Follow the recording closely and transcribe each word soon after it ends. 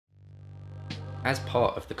As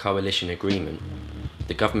part of the coalition agreement,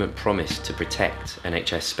 the government promised to protect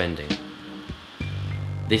NHS spending.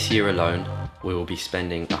 This year alone, we will be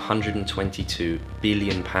spending £122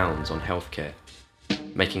 billion on healthcare,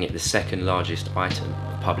 making it the second largest item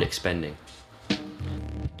of public spending.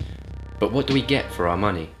 But what do we get for our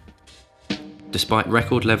money? Despite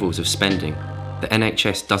record levels of spending, the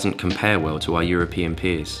NHS doesn't compare well to our European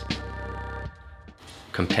peers.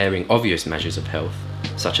 Comparing obvious measures of health,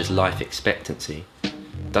 such as life expectancy,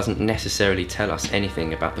 doesn't necessarily tell us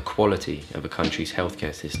anything about the quality of a country's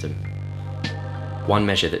healthcare system. One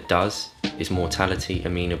measure that does is mortality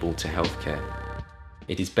amenable to healthcare.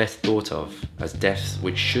 It is best thought of as deaths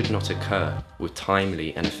which should not occur with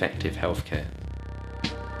timely and effective healthcare.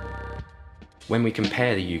 When we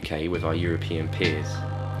compare the UK with our European peers,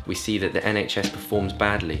 we see that the NHS performs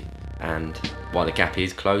badly, and while the gap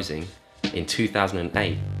is closing, in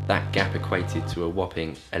 2008 that gap equated to a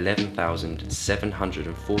whopping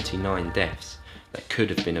 11,749 deaths that could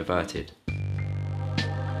have been averted.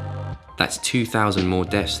 That's 2,000 more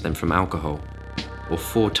deaths than from alcohol, or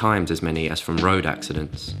 4 times as many as from road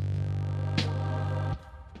accidents.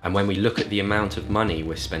 And when we look at the amount of money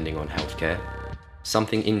we're spending on healthcare,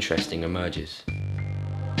 something interesting emerges.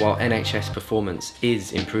 While NHS performance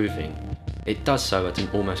is improving, it does so at an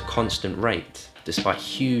almost constant rate, despite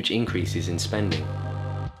huge increases in spending.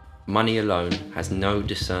 Money alone has no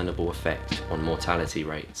discernible effect on mortality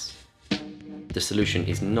rates. The solution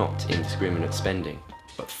is not indiscriminate spending,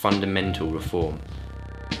 but fundamental reform.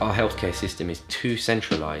 Our healthcare system is too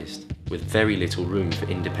centralised, with very little room for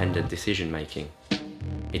independent decision making.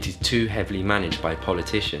 It is too heavily managed by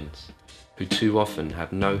politicians, who too often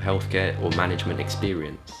have no healthcare or management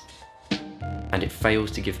experience. And it fails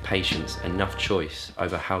to give patients enough choice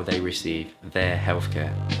over how they receive their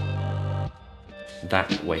healthcare.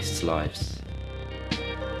 That wastes lives.